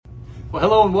Well,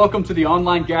 hello and welcome to the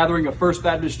online gathering of First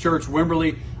Baptist Church,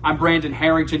 Wimberley. I'm Brandon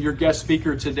Harrington, your guest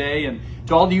speaker today. And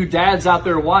to all of you dads out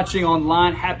there watching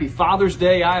online, happy Father's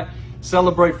Day. I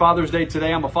celebrate Father's Day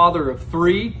today. I'm a father of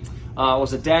three. I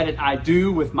was a dad at I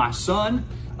Do with my son.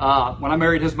 When I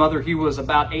married his mother, he was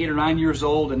about 8 or 9 years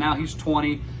old, and now he's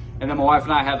 20. And then my wife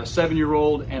and I have a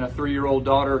 7-year-old and a 3-year-old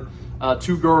daughter,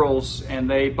 2 girls, and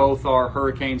they both are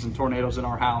hurricanes and tornadoes in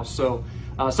our house. So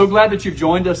glad that you've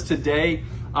joined us today.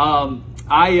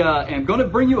 I am going to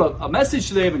bring you a message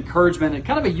today of encouragement and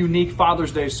kind of a unique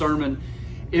Father's Day sermon,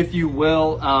 if you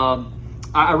will.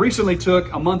 I recently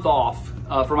took a month off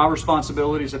from my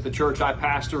responsibilities at the church I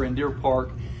pastor in Deer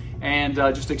Park and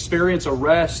just experience a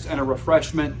rest and a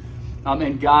refreshment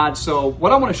in God. So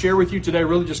what I want to share with you today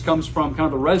really just comes from kind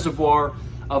of the reservoir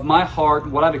of my heart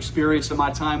and what I've experienced in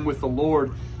my time with the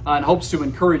Lord, and hopes to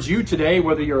encourage you today,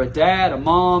 whether you're a dad, a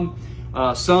mom,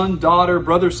 son, daughter,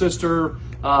 brother, sister,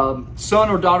 son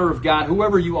or daughter of God,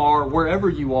 whoever you are, wherever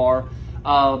you are.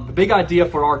 The big idea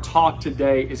for our talk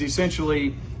today is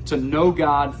essentially to know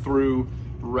God through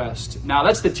rest. Now,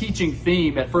 that's the teaching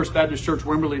theme at First Baptist Church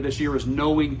Wimberley this year, is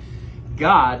knowing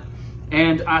God.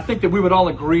 And I think that we would all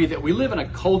agree that we live in a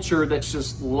culture that's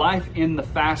just life in the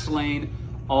fast lane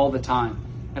all the time.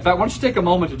 In fact, why don't you take a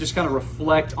moment to just kind of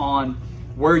reflect on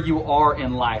where you are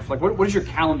in life. Like, what does your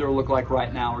calendar look like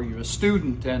right now? Are you a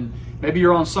student and maybe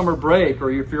you're on summer break,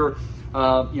 or if you're,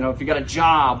 if you got a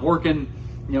job working,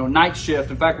 night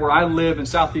shift. In fact, where I live in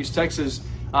Southeast Texas,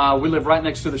 we live right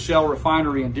next to the Shell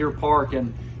refinery in Deer Park,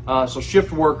 and so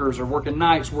shift workers are working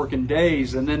nights, working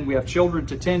days, and then we have children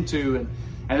to tend to,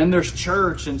 and then there's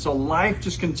church, and so life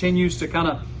just continues to kind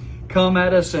of come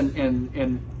at us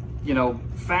in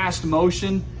fast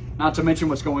motion. Not to mention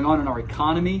what's going on in our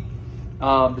economy.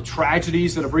 The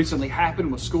tragedies that have recently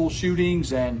happened with school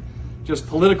shootings and just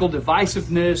political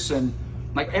divisiveness, and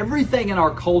like everything in our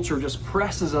culture just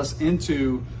presses us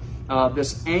into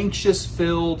this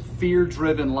anxious-filled,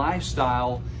 fear-driven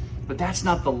lifestyle. But that's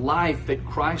not the life that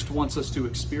Christ wants us to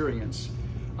experience.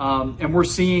 And we're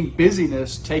seeing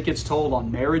busyness take its toll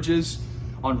on marriages,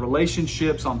 on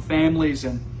relationships, on families,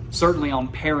 and certainly on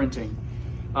parenting.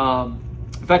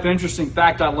 In fact, an interesting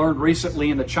fact I learned recently: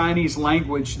 in the Chinese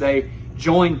language, they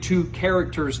join 2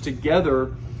 characters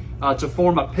together to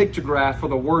form a pictograph for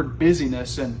the word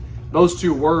busyness, and those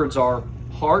 2 words are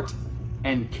heart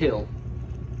and kill.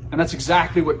 And that's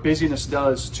exactly what busyness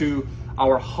does to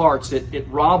our hearts. It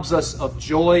robs us of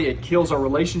joy, it kills our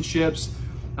relationships,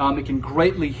 it can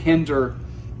greatly hinder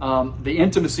the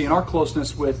intimacy and our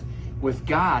closeness with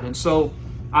God. And so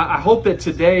I hope that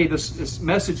today this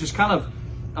message just kind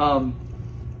of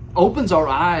opens our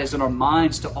eyes and our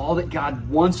minds to all that God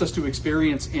wants us to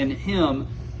experience in Him,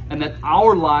 and that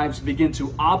our lives begin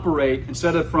to operate,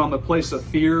 instead of from a place of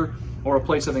fear or a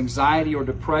place of anxiety or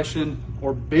depression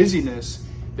or busyness,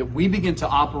 that we begin to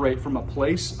operate from a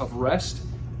place of rest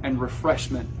and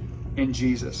refreshment in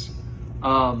Jesus.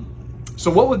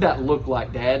 So what would that look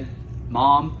like, Dad,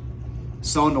 Mom,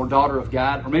 son or daughter of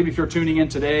God? Or maybe if you're tuning in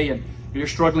today and you're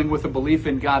struggling with a belief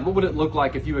in God, what would it look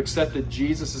like if you accepted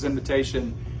Jesus'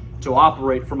 invitation to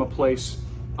operate from a place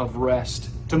of rest,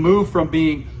 to move from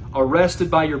being arrested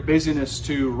by your busyness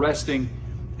to resting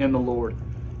in the Lord?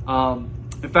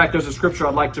 In fact, there's a scripture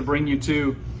I'd like to bring you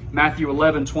to, Matthew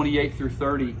 11:28 through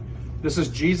 30. This is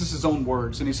Jesus' own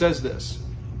words, and He says this: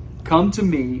 "Come to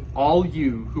me, all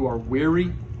you who are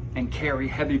weary and carry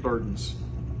heavy burdens,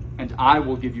 and I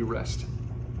will give you rest.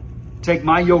 Take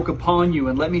my yoke upon you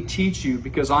and let me teach you,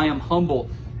 because I am humble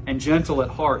and gentle at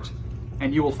heart,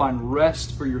 and you will find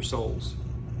rest for your souls.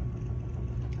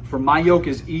 For my yoke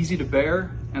is easy to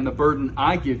bear, and the burden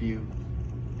I give you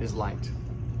is light."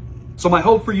 So my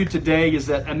hope for you today is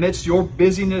that amidst your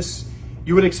busyness,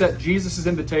 you would accept Jesus'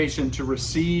 invitation to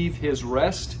receive His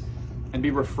rest and be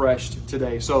refreshed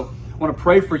today. So I want to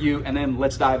pray for you, and then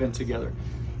let's dive in together.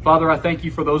 Father, I thank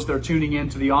you for those that are tuning in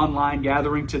to the online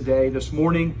gathering today, this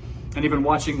morning, and even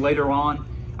watching later on.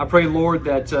 I pray, Lord,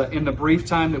 that in the brief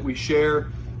time that we share,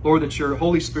 Lord, that your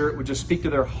Holy Spirit would just speak to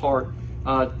their heart,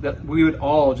 that we would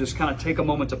all just kind of take a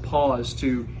moment to pause,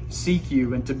 to seek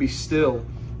you and to be still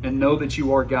and know that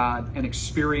you are God and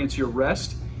experience your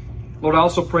rest. Lord, I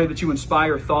also pray that you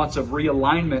inspire thoughts of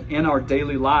realignment in our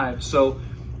daily lives, so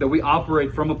that we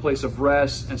operate from a place of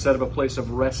rest instead of a place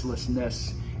of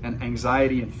restlessness and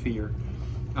anxiety and fear.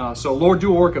 So Lord,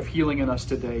 do a work of healing in us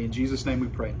today. In Jesus' name we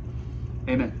pray.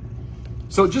 Amen.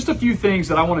 So just a few things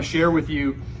that I want to share with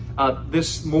you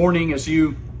this morning as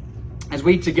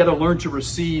we together learn to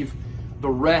receive the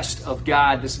rest of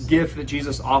God, this gift that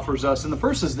Jesus offers us. And the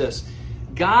first is this: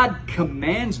 God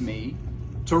commands me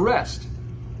to rest.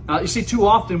 You see, too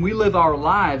often we live our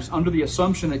lives under the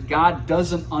assumption that God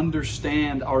doesn't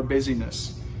understand our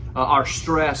busyness, our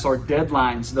stress, our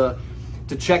deadlines,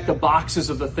 to check the boxes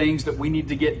of the things that we need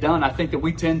to get done. I think that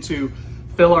we tend to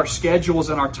fill our schedules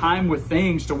and our time with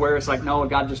things to where it's like, no,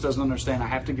 God just doesn't understand. I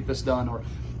have to get this done, or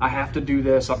I have to do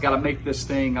this. I've got to make this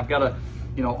thing. I've got to,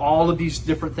 all of these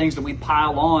different things that we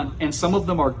pile on. And some of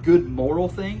them are good moral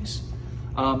things.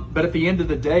 But at the end of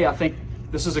the day, I think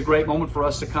this is a great moment for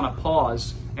us to kind of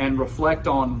pause and reflect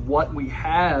on what we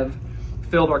have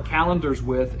filled our calendars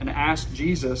with and ask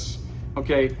Jesus,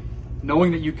 okay,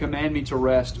 knowing that you command me to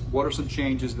rest, what are some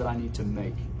changes that I need to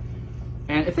make?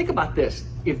 And think about this.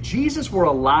 If Jesus were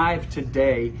alive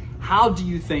today, how do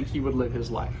you think he would live his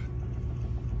life?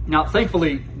 Now,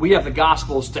 thankfully, we have the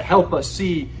Gospels to help us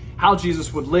see how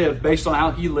Jesus would live based on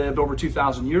how he lived over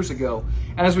 2,000 years ago.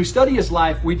 And as we study his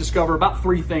life, we discover about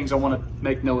three things I want to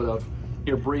make note of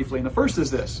here briefly. And the first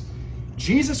is this.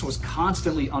 Jesus was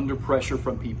constantly under pressure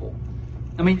from people.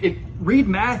 I mean, read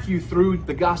Matthew through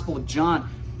the Gospel of John.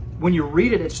 When you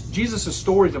read it, it's Jesus'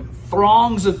 stories of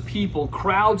throngs of people,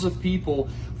 crowds of people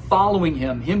following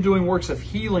him doing works of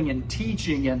healing and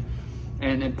teaching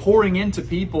and pouring into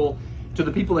people, to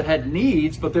the people that had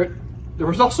needs, but there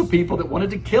was also people that wanted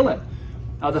to kill him.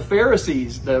 The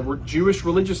Pharisees, the Jewish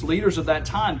religious leaders of that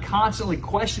time, constantly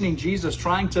questioning Jesus,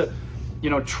 trying to,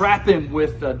 trap him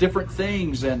with different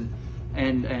things and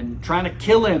trying to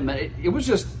kill him. It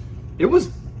was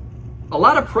a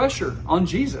lot of pressure on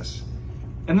Jesus.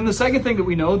 And then the second thing that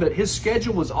we know, that his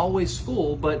schedule was always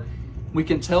full, but we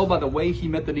can tell by the way he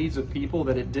met the needs of people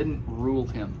that it didn't rule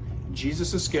him.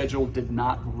 Jesus' schedule did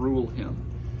not rule him.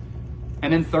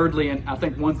 And then thirdly, and I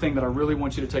think one thing that I really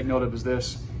want you to take note of is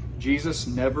this: Jesus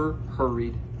never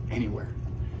hurried anywhere.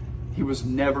 He was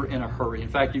never in a hurry. In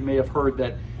fact, you may have heard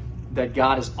that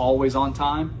God is always on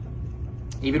time.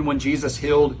 Even when Jesus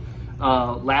healed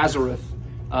Lazarus,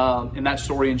 in that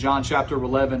story in John chapter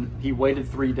 11, he waited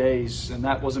 3 days, and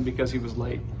that wasn't because he was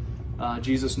late.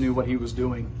 Jesus knew what he was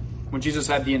doing. When Jesus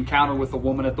had the encounter with the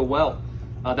woman at the well,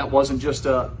 that wasn't just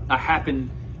a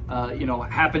happen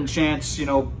chance,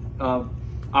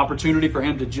 opportunity for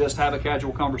him to just have a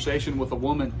casual conversation with a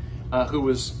woman who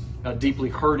was deeply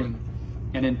hurting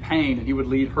and in pain, and he would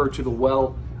lead her to the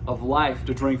well of life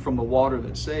to drink from the water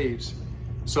that saves.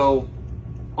 So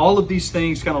all of these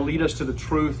things kind of lead us to the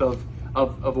truth of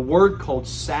a word called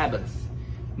Sabbath.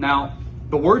 Now,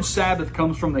 the word Sabbath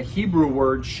comes from the Hebrew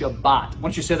word Shabbat. Why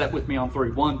don't you say that with me on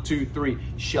three? 1, 2, 3.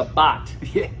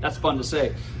 Shabbat. Yeah, that's fun to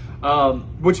say.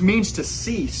 Which means to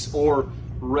cease or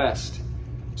rest.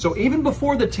 So even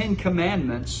before the Ten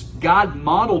Commandments, God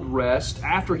modeled rest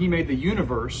after he made the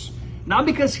universe, not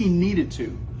because he needed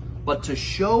to, but to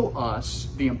show us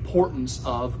the importance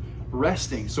of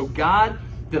resting. So God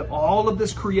did all of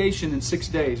this creation in 6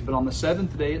 days, but on the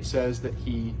seventh day it says that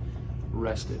he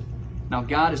rested. Now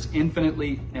God is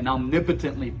infinitely and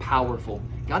omnipotently powerful.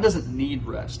 God doesn't need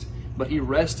rest, but he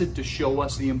rested to show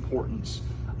us the importance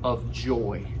of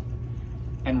joy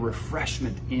and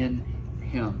refreshment in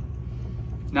him.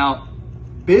 Now,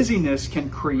 busyness can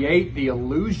create the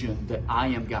illusion that I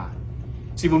am God.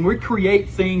 See, when we create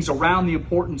things around the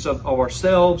importance of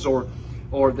ourselves or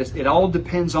this, it all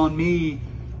depends on me,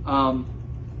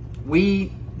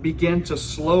 we begin to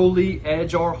slowly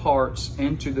edge our hearts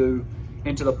into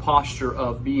the posture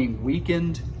of being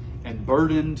weakened and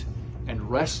burdened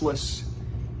and restless,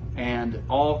 and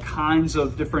all kinds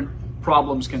of different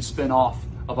problems can spin off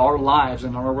of our lives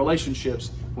and our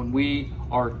relationships when we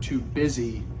are too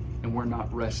busy and we're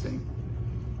not resting.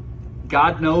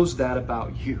 God knows that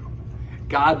about you.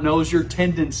 God knows your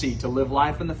tendency to live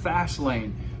life in the fast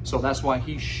lane. So that's why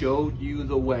he showed you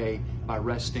the way by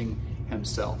resting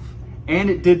himself. And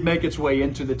it did make its way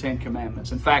into the Ten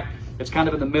Commandments. In fact, it's kind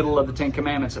of in the middle of the Ten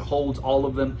Commandments. It holds all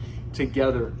of them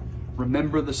together.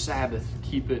 Remember the Sabbath,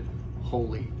 keep it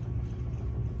holy.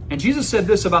 And Jesus said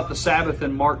this about the Sabbath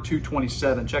in Mark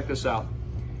 2:27. Check this out.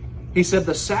 He said,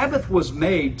 the Sabbath was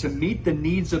made to meet the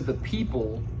needs of the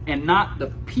people and not the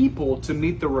people to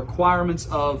meet the requirements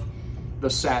of the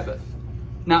Sabbath.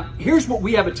 Now, here's what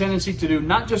we have a tendency to do,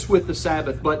 not just with the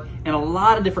Sabbath, but in a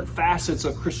lot of different facets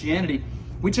of Christianity.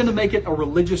 We tend to make it a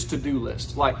religious to-do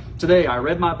list. Like, today I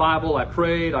read my Bible, I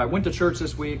prayed, I went to church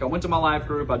this week, I went to my life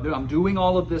group, I'm doing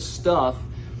all of this stuff.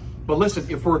 But listen,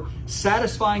 if we're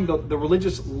satisfying the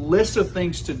religious list of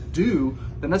things to do,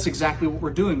 then that's exactly what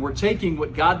we're doing. We're taking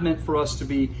what God meant for us to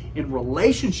be in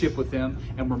relationship with him,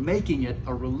 and we're making it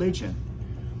a religion.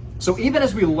 So even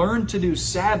as we learn to do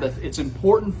Sabbath, it's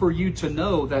important for you to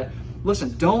know that,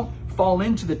 listen, don't fall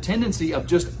into the tendency of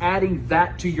just adding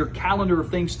that to your calendar of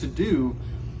things to do.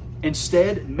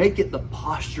 Instead, make it the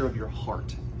posture of your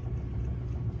heart.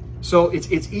 So it's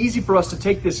easy for us to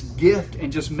take this gift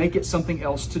and just make it something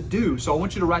else to do. So I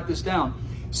want you to write this down.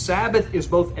 Sabbath is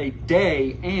both a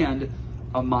day and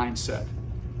a mindset.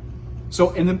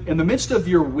 So in the midst of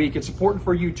your week, it's important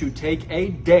for you to take a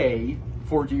day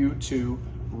for you to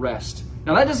rest.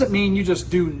 Now that doesn't mean you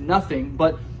just do nothing,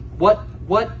 but what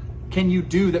can you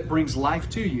do that brings life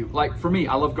to you? Like for me,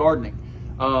 I love gardening.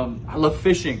 I love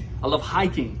fishing. I love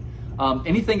hiking.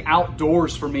 Anything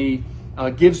outdoors for me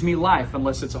gives me life,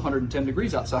 unless it's 110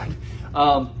 degrees outside.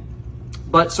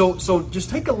 But so just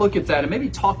take a look at that and maybe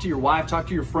talk to your wife, talk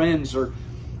to your friends or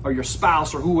your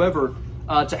spouse or whoever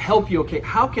to help you. Okay,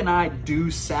 how can I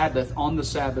do Sabbath on the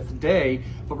Sabbath day?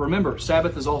 But remember,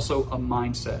 Sabbath is also a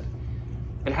mindset.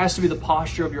 It has to be the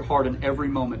posture of your heart in every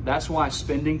moment. That's why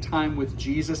spending time with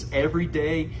Jesus every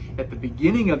day at the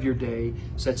beginning of your day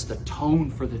sets the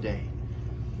tone for the day.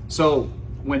 So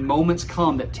when moments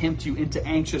come that tempt you into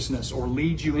anxiousness or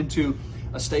lead you into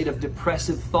a state of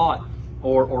depressive thought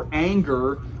or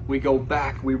anger, we go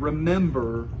back, we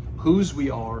remember whose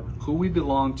we are, who we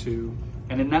belong to,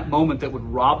 and in that moment that would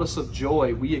rob us of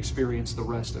joy, we experience the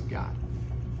rest of God.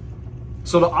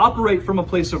 So to operate from a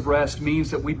place of rest means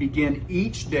that we begin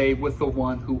each day with the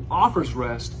one who offers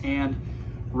rest and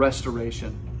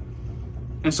restoration.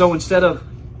 And so instead of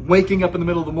waking up in the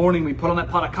middle of the morning, we put on that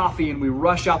pot of coffee and we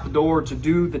rush out the door to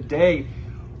do the day,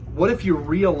 what if you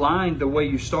realigned the way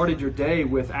you started your day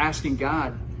with asking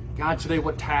God, today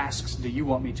what tasks do you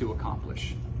want me to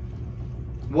accomplish?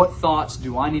 What thoughts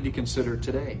do I need to consider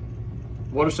today?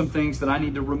 What are some things that I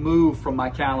need to remove from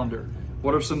my calendar?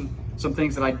 What are some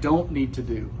things that I don't need to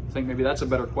do? I think maybe that's a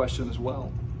better question as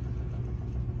well.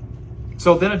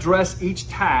 So then address each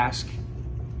task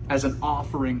as an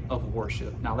offering of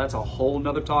worship. Now that's a whole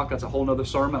nother talk. That's a whole nother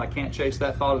sermon. I can't chase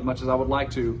that thought as much as I would like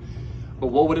to. But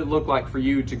what would it look like for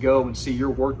you to go and see your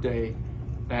workday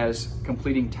as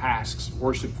completing tasks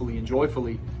worshipfully and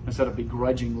joyfully instead of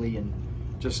begrudgingly and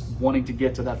just wanting to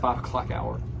get to that 5 o'clock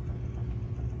hour?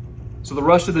 So the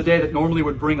rush of the day that normally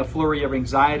would bring a flurry of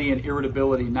anxiety and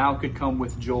irritability now could come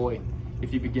with joy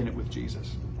if you begin it with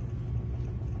Jesus.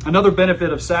 Another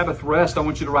benefit of Sabbath rest I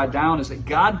want you to write down is that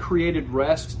God created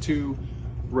rest to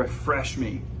refresh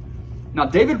me. Now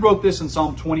David wrote this in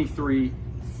Psalm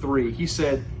 23:3. He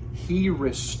said, "He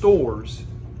restores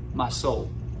my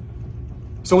soul."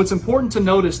 So it's important to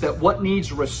notice that what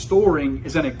needs restoring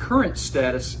is in a current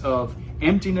status of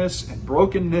emptiness and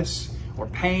brokenness or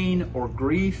pain or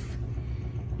grief.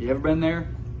 You ever been there?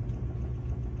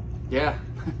 Yeah,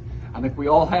 I think we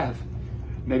all have.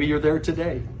 Maybe you're there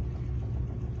today.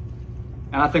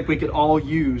 And I think we could all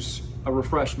use a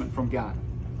refreshment from God.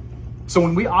 So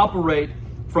when we operate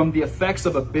from the effects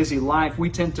of a busy life,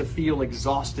 we tend to feel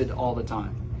exhausted all the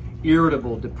time.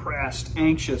 Irritable, depressed,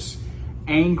 anxious,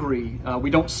 angry.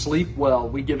 We don't sleep well.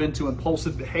 We give into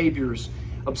impulsive behaviors,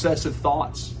 obsessive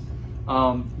thoughts.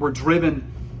 We're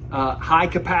driven. High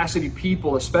capacity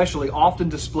people especially often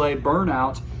display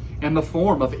burnout in the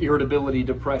form of irritability,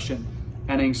 depression,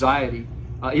 and anxiety,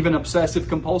 even obsessive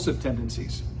compulsive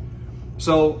tendencies.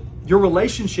 So your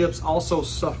relationships also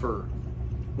suffer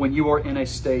when you are in a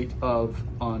state of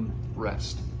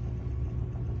unrest.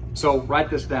 So write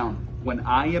this down. When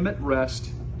I am at rest,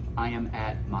 I am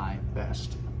at my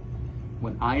best.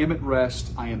 When I am at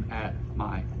rest, I am at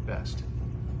my best.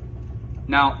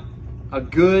 Now, a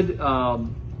good,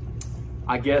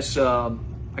 I guess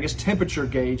temperature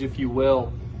gauge, if you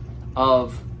will,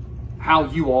 of how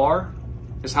you are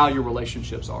is how your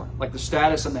relationships are. Like the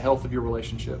status and the health of your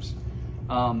relationships.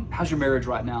 How's your marriage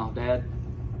right now, Dad?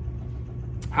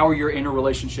 How are your inner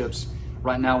relationships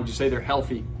right now? Would you say they're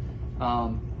healthy?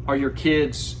 Are your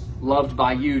kids loved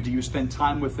by you? Do you spend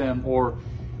time with them? Or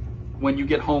when you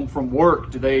get home from work,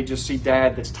 do they just see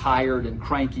Dad that's tired and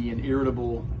cranky and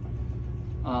irritable?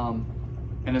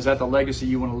 And is that the legacy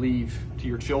you want to leave to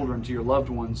your children, to your loved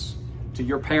ones, to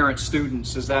your parents,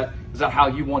 students? Is that how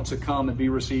you want to come and be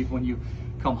received when you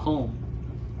come home?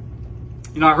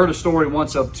 You know, I heard a story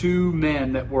once of 2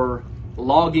 men that were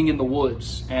logging in the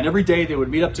woods, and every day they would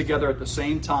meet up together at the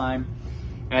same time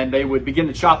and they would begin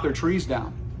to chop their trees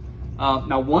down.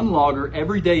 Now one logger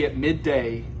every day at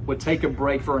midday would take a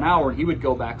break for an hour and he would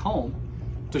go back home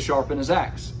to sharpen his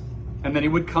axe. And then he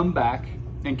would come back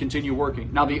and continue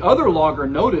working. Now the other logger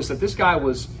noticed that this guy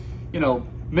was,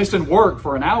 missing work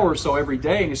for an hour or so every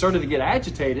day, and he started to get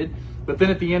agitated. But then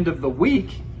at the end of the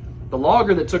week, the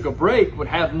logger that took a break would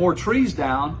have more trees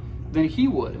down than he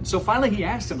would. And so finally he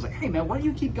asked him, hey man, why do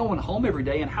you keep going home every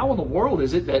day? And how in the world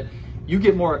is it that you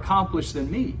get more accomplished than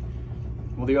me?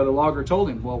 Well, the other logger told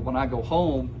him, well, when I go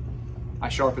home, I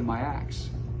sharpen my axe.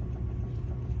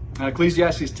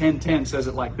 Ecclesiastes 10:10 says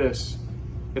it like this: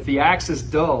 if the axe is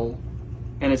dull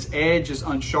and its edge is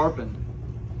unsharpened,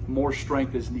 more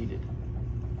strength is needed.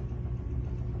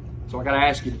 So I got to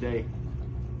ask you today,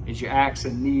 is your axe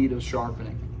in need of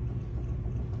sharpening?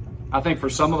 I think for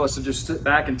some of us to just sit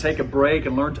back and take a break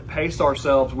and learn to pace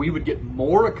ourselves, we would get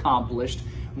more accomplished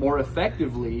more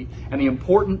effectively, and the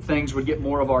important things would get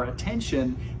more of our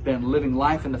attention than living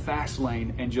life in the fast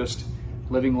lane and just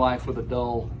living life with a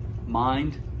dull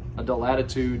mind, a dull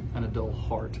attitude, and a dull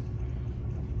heart.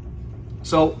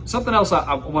 So something else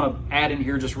I want to add in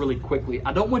here just really quickly.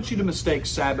 I don't want you to mistake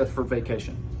Sabbath for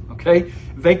vacation. Okay?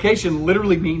 Vacation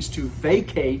literally means to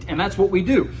vacate, and that's what we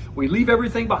do. We leave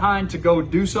everything behind to go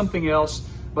do something else,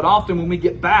 but often when we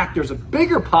get back, there's a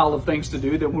bigger pile of things to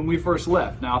do than when we first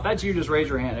left. Now, if that's you, just raise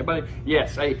your hand. Everybody,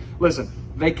 yes. Hey, listen,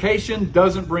 vacation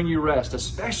doesn't bring you rest,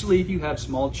 especially if you have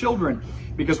small children,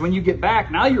 because when you get back,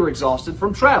 now you're exhausted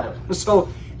from travel. So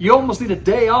you almost need a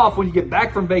day off when you get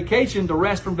back from vacation to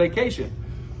rest from vacation.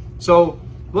 So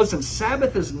listen,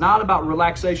 Sabbath is not about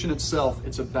relaxation itself.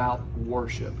 It's about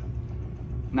worship.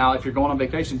 Now, if you're going on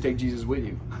vacation, take Jesus with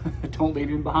you. Don't leave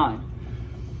him behind.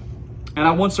 And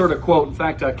I once heard a quote. In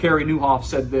fact, Carey Nieuwhof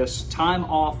said this: time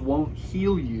off won't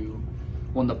heal you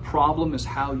when the problem is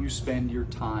how you spend your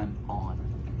time on.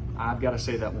 I've got to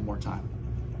say that one more time.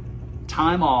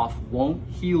 Time off won't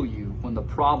heal you when the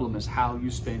problem is how you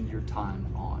spend your time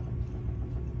on.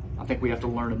 I think we have to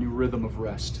learn a new rhythm of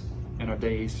rest in our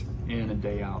days in and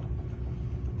day out.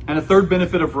 And a third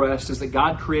benefit of rest is that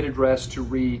God created rest to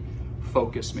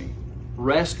refocus me.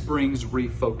 Rest brings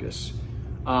refocus.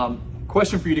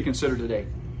 Question for you to consider today: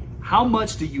 how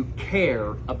much do you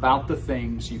care about the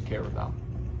things you care about?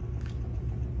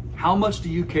 How much do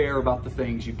you care about the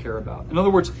things you care about? In other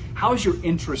words, how is your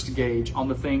interest gauge on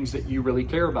the things that you really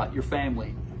care about? Your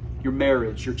family, your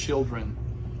marriage, your children,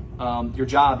 your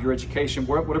job, your education,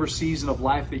 whatever season of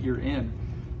life that you're in.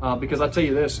 Because I tell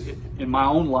you this, in my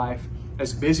own life,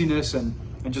 as busyness and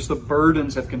just the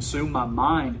burdens have consumed my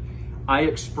mind, I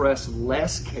express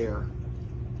less care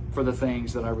for the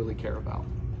things that I really care about.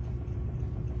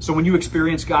 So when you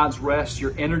experience God's rest,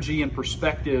 your energy and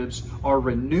perspectives are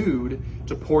renewed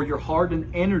to pour your heart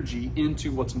and energy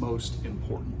into what's most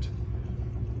important.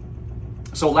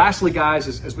 So lastly, guys,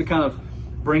 as we kind of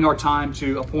bring our time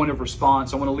to a point of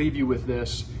response, I want to leave you with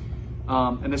this.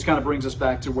 And this kind of brings us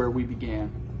back to where we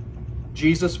began.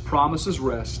 Jesus promises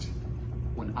rest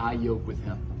when I yoke with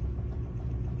him.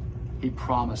 He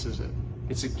promises it.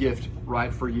 It's a gift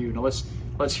right for you. Now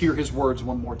let's hear his words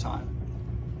one more time.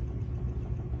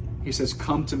 He says,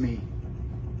 "Come to me,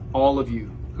 all of you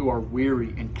who are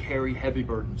weary and carry heavy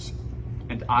burdens,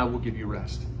 and I will give you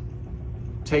rest.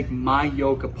 Take my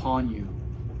yoke upon you.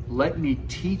 Let me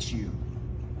teach you,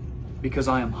 because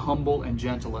I am humble and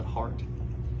gentle at heart,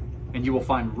 and you will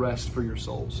find rest for your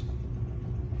souls.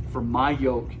 For my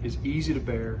yoke is easy to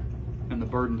bear, and the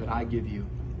burden that I give you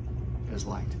is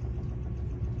light."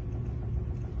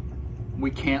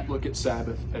 We can't look at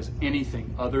Sabbath as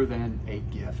anything other than a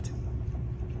gift.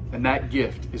 And that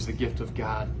gift is the gift of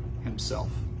God himself.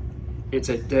 It's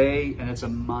a day and it's a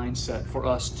mindset for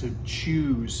us to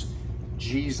choose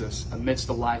Jesus amidst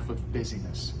a life of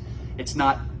busyness. It's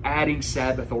not adding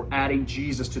Sabbath or adding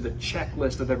Jesus to the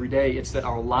checklist of every day. It's that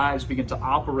our lives begin to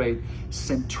operate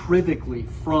centrivically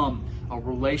from a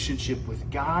relationship with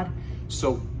God.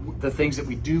 So the things that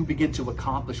we do begin to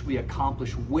accomplish, we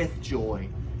accomplish with joy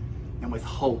and with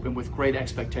hope and with great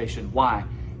expectation. Why?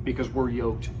 Because we're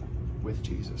yoked with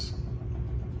Jesus.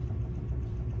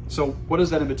 So what does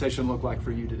that invitation look like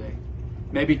for you today?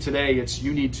 Maybe today it's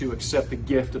you need to accept the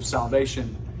gift of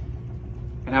salvation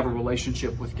and have a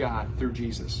relationship with God through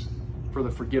Jesus for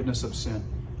the forgiveness of sin.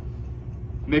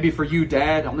 Maybe for you,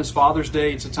 Dad, on this Father's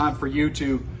Day, it's a time for you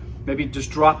to maybe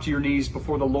just drop to your knees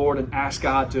before the Lord and ask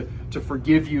God to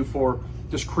forgive you for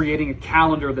just creating a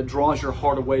calendar that draws your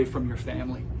heart away from your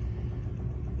family.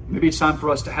 Maybe it's time for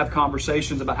us to have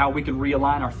conversations about how we can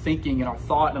realign our thinking and our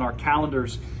thought and our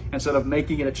calendars. Instead of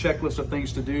making it a checklist of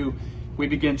things to do, we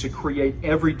begin to create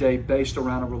every day based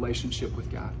around a relationship with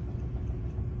God.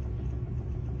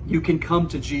 You can come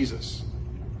to Jesus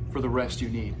for the rest you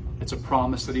need. It's a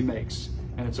promise that he makes,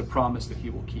 and it's a promise that he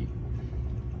will keep.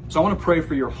 So I want to pray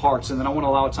for your hearts, and then I want to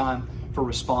allow time for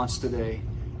response today.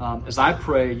 As I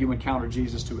pray, you encounter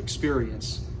Jesus to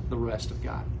experience the rest of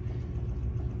God.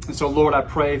 And so, Lord, I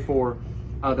pray for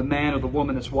the man or the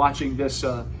woman that's watching this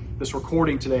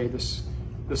recording today, this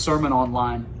sermon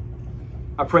online.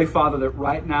 I pray, Father, that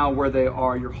right now where they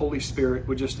are, your Holy Spirit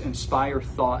would just inspire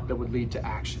thought that would lead to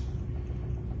action.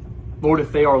 Lord,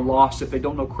 if they are lost, if they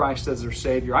don't know Christ as their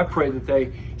Savior, I pray that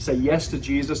they say yes to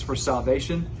Jesus for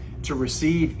salvation, to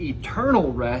receive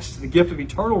eternal rest, the gift of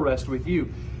eternal rest with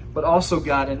you. But also,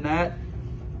 God, in that,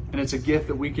 and it's a gift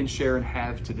that we can share and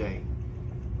have today.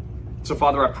 So,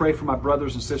 Father, I pray for my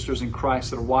brothers and sisters in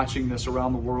Christ that are watching this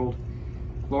around the world.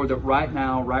 Lord, that right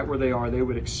now, right where they are, they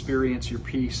would experience your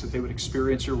peace, that they would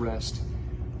experience your rest,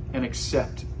 and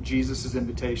accept Jesus'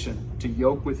 invitation to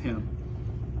yoke with him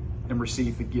and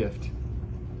receive the gift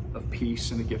of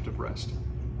peace and the gift of rest.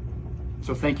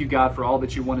 So thank you, God, for all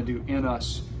that you want to do in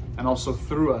us and also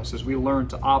through us as we learn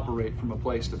to operate from a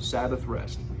place of Sabbath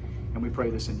rest. And we pray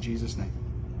this in Jesus' name.